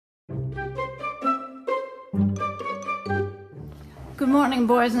Good morning,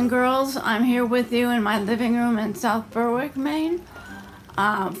 boys and girls. I'm here with you in my living room in South Berwick, Maine,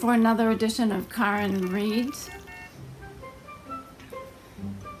 for another edition of Carin Reads.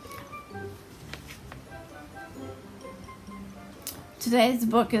 Today's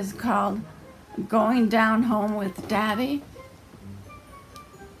book is called Going Down Home with Daddy.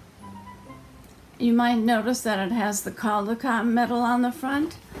 You might notice that it has the Caldecott medal on the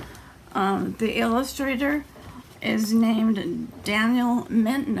front. The illustrator is named Daniel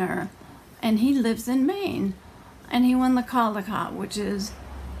Mintner, and he lives in Maine, and he won the Caldecott, which is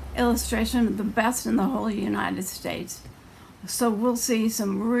illustration the best in the whole United States. So we'll see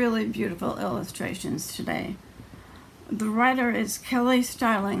some really beautiful illustrations today. The writer is Kelly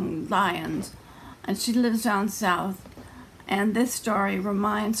Starling Lyons, and she lives down south, and this story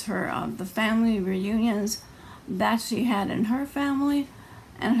reminds her of the family reunions that she had in her family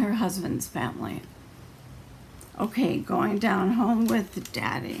and her husband's family. Okay, going down home with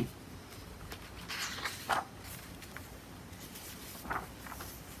Daddy.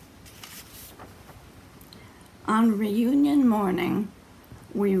 On reunion morning,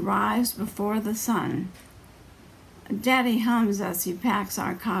 we rise before the sun. Daddy hums as he packs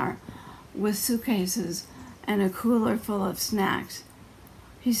our car with suitcases and a cooler full of snacks.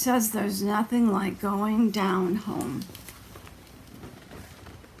 He says there's nothing like going down home.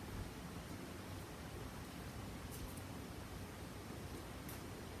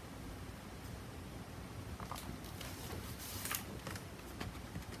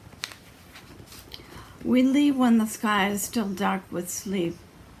 We leave when the sky is still dark with sleep.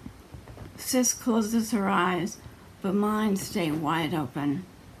 Sis closes her eyes, but mine stay wide open.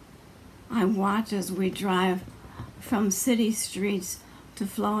 I watch as we drive from city streets to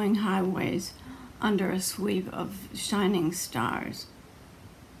flowing highways under a sweep of shining stars.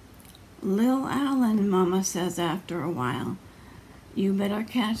 Lil Allen, Mama says after a while, you better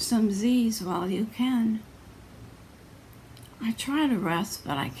catch some Z's while you can. I try to rest,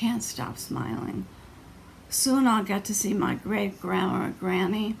 but I can't stop smiling. Soon I'll get to see my great-grandma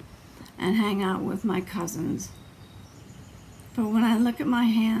Granny and hang out with my cousins. But when I look at my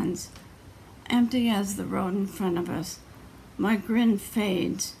hands, empty as the road in front of us, my grin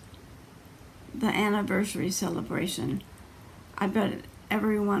fades. The anniversary celebration. I bet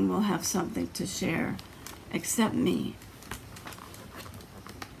everyone will have something to share, except me.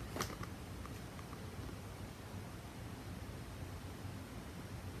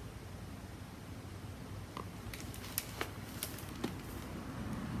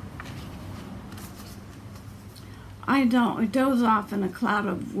 I doze off in a cloud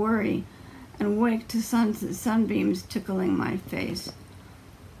of worry and wake to sunbeams tickling my face.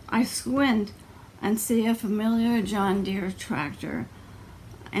 I squint and see a familiar John Deere tractor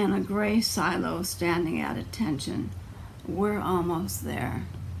and a gray silo standing at attention. We're almost there.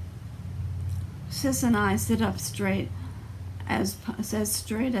 Sis and I sit up straight as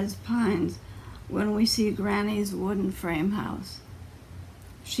pines when we see Granny's wooden frame house.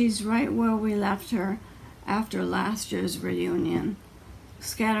 She's right where we left her after last year's reunion,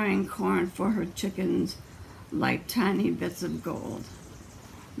 scattering corn for her chickens like tiny bits of gold.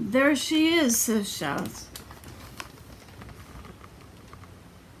 There she is, Sis shouts.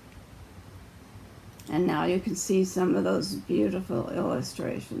 And now you can see some of those beautiful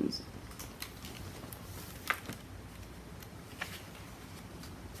illustrations.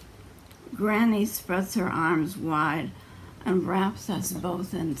 Granny spreads her arms wide and wraps us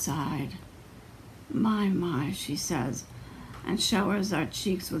both inside. My, she says, and showers our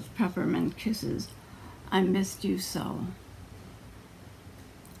cheeks with peppermint kisses. I missed you so.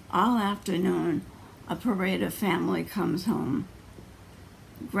 All afternoon, a parade of family comes home.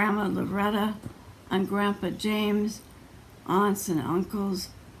 Grandma Loretta and Grandpa James, aunts and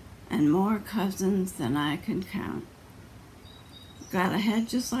uncles, and more cousins than I can count. Got a head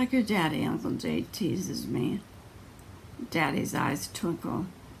just like your daddy, Uncle Jay teases me. Daddy's eyes twinkle.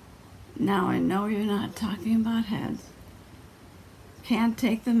 Now I know you're not talking about heads. Can't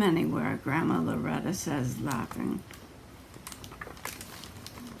take them anywhere, Grandma Loretta says, laughing.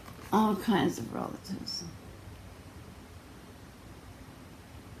 All kinds of relatives.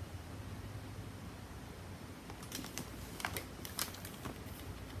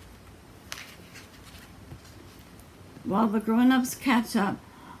 While the grown-ups catch up,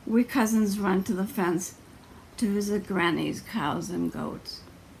 we cousins run to the fence to visit Granny's cows and goats.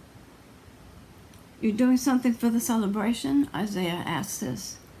 You doing something for the celebration? Isaiah asks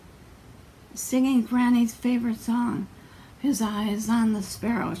Sis. Singing Granny's favorite song, His Eyes on the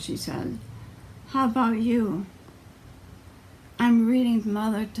Sparrow, she said. How about you? I'm reading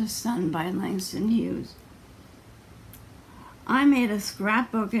Mother to Son by Langston Hughes. I made a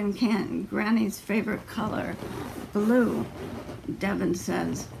scrapbook in Granny's favorite color, blue, Devin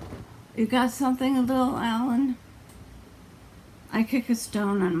says. You got something, little Alan? I kick a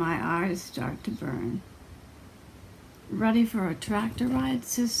stone and my eyes start to burn. Ready for a tractor ride,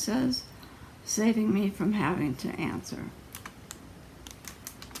 Sis says, saving me from having to answer.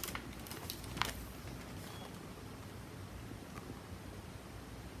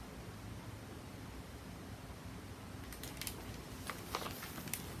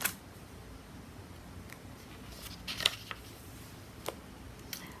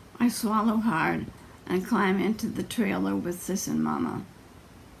 I swallow hard and climb into the trailer with Sis and Mama.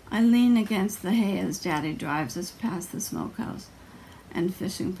 I lean against the hay as Daddy drives us past the smokehouse and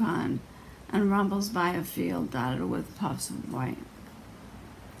fishing pond and rumbles by a field dotted with puffs of white.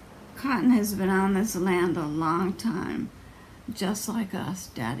 Cotton has been on this land a long time, just like us,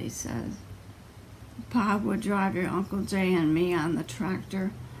 Daddy says. Pa would drive your Uncle Jay and me on the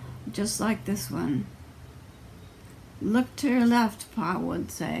tractor, just like this one. Look to your left, Pa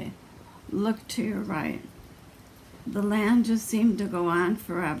would say. Look to your right. The land just seemed to go on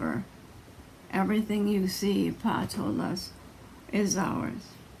forever. Everything you see, Pa told us, is ours.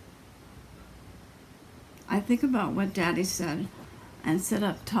 I think about what Daddy said and sit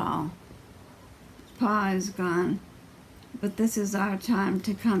up tall. Pa is gone, but this is our time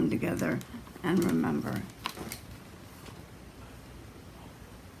to come together and remember.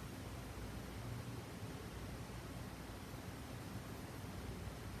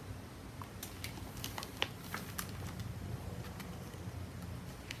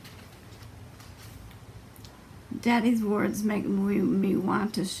 Daddy's words make me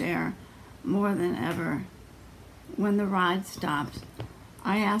want to share more than ever. When the ride stops,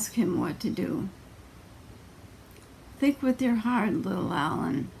 I ask him what to do. Think with your heart, little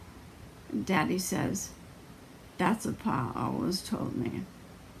Alan, Daddy says. That's what Pa always told me.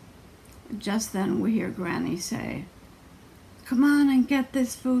 Just then we hear Granny say, "Come on and get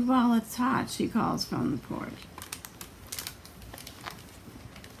this food while it's hot," she calls from the porch.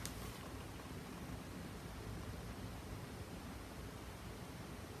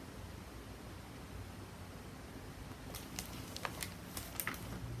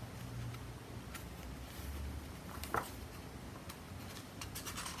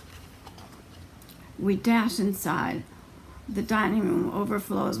 We dash inside. The dining room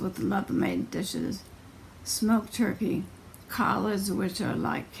overflows with love-made dishes. Smoked turkey, collards which are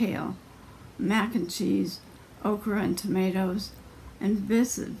like kale, mac and cheese, okra and tomatoes, and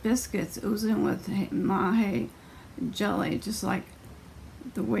biscuits oozing with mahe jelly, just like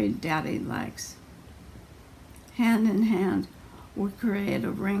the way Daddy likes. Hand in hand, we create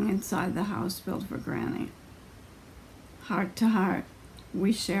a ring inside the house built for Granny. Heart to heart,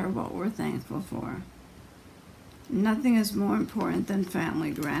 we share what we're thankful for. Nothing is more important than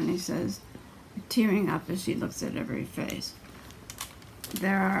family, Granny says, tearing up as she looks at every face.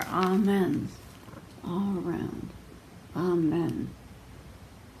 There are amens all around. Amen.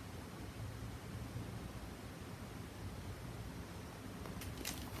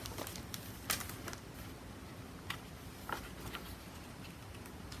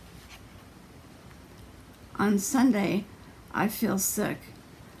 On Sunday, I feel sick.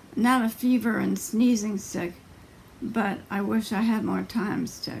 Not a fever and sneezing sick, but I wish I had more time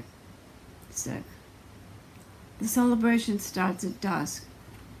sick. The celebration starts at dusk.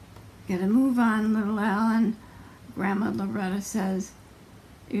 Get a move on, little Alan, Grandma Loretta says.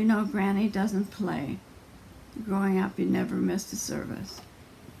 You know Granny doesn't play. Growing up, you never missed a service.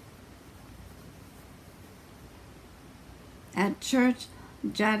 At church,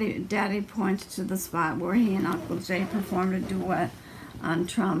 Daddy points to the spot where he and Uncle Jay performed a duet on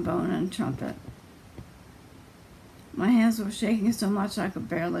trombone and trumpet. My hands were shaking so much I could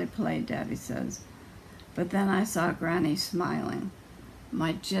barely play, Daddy says. But then I saw Granny smiling.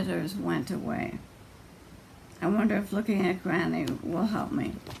 My jitters went away. I wonder if looking at Granny will help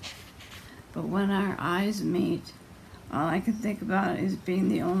me. But when our eyes meet, all I can think about is being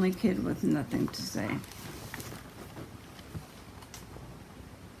the only kid with nothing to say.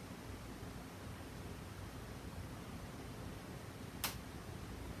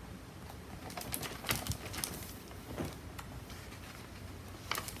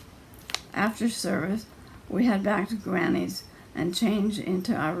 After service, we head back to Granny's and change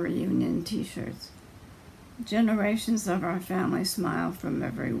into our reunion t-shirts. Generations of our family smile from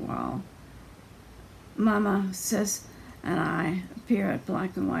every wall. Mama, Sis, and I appear at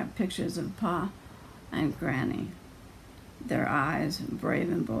black and white pictures of Pa and Granny. Their eyes,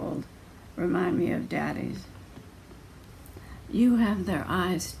 brave and bold, remind me of Daddy's. You have their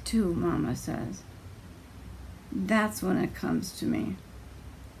eyes too, Mama says. That's when it comes to me.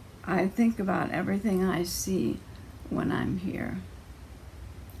 I think about everything I see when I'm here.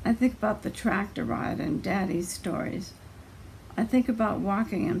 I think about the tractor ride and Daddy's stories. I think about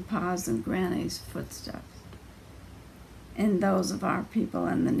walking in Pa's and Granny's footsteps, in those of our people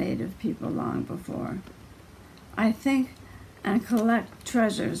and the native people long before. I think and collect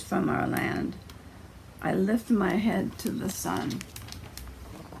treasures from our land. I lift my head to the sun.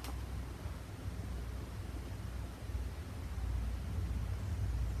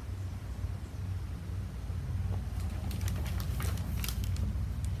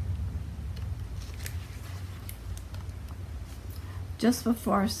 Just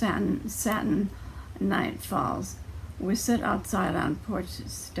before satin night falls, we sit outside on porch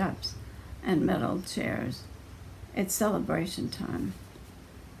steps and metal chairs. It's celebration time.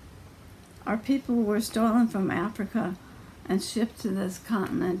 Our people were stolen from Africa and shipped to this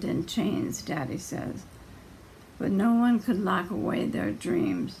continent in chains, Daddy says. But no one could lock away their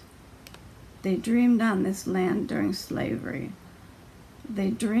dreams. They dreamed on this land during slavery.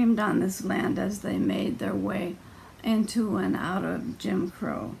 They dreamed on this land as they made their way into and out of Jim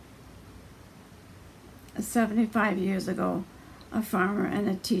Crow. 75 years ago, a farmer and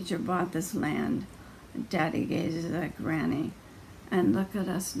a teacher bought this land. Daddy gazes at Granny, and look at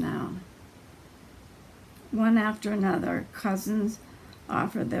us now. One after another, cousins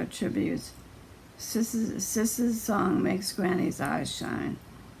offer their tributes. Sis's song makes Granny's eyes shine.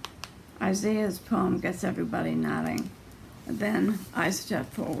 Isaiah's poem gets everybody nodding. Then I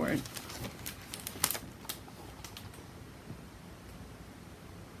step forward.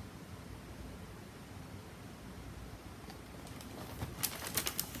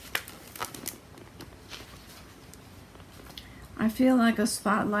 I feel like a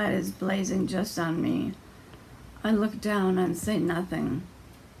spotlight is blazing just on me. I look down and say nothing.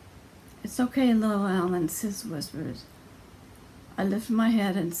 It's okay, little Ellen, Sis whispers. I lift my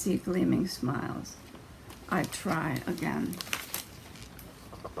head and see gleaming smiles. I try again.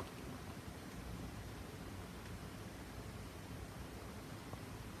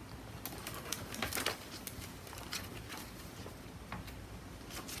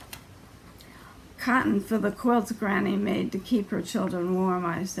 Cotton for the quilts Granny made to keep her children warm,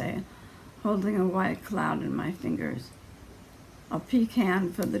 I say, holding a white cloud in my fingers. A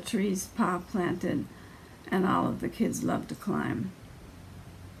pecan for the trees Pa planted and all of the kids love to climb.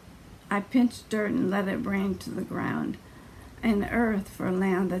 I pinch dirt and let it rain to the ground, and earth for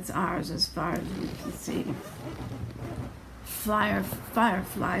land that's ours as far as we can see.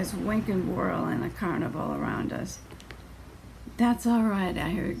 Fireflies wink and whirl in a carnival around us. That's all right, I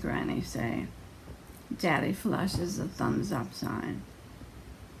hear Granny say. Daddy flushes a thumbs up sign.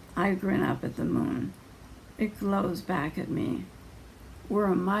 I grin up at the moon. It glows back at me. We're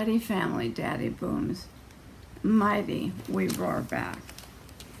a mighty family, Daddy booms. Mighty, we roar back.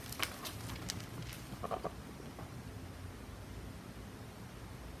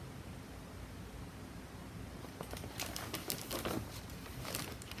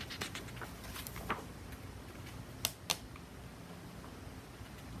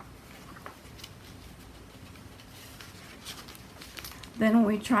 Then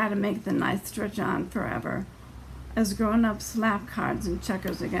we try to make the night stretch on forever. As grown-ups slap cards and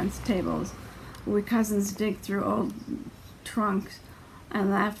checkers against tables, we cousins dig through old trunks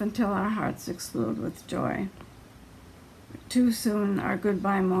and laugh until our hearts explode with joy. Too soon our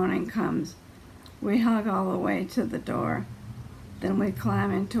goodbye morning comes. We hug all the way to the door. Then we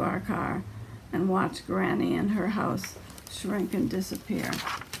climb into our car and watch Granny and her house shrink and disappear.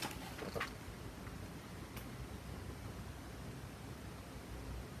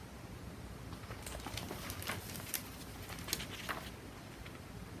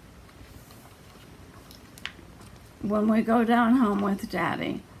 When we go down home with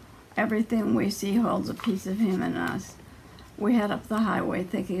Daddy, everything we see holds a piece of him in us. We head up the highway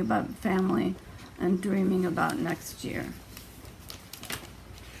thinking about family and dreaming about next year.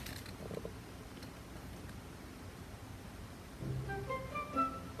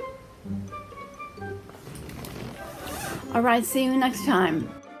 All right, see you next time.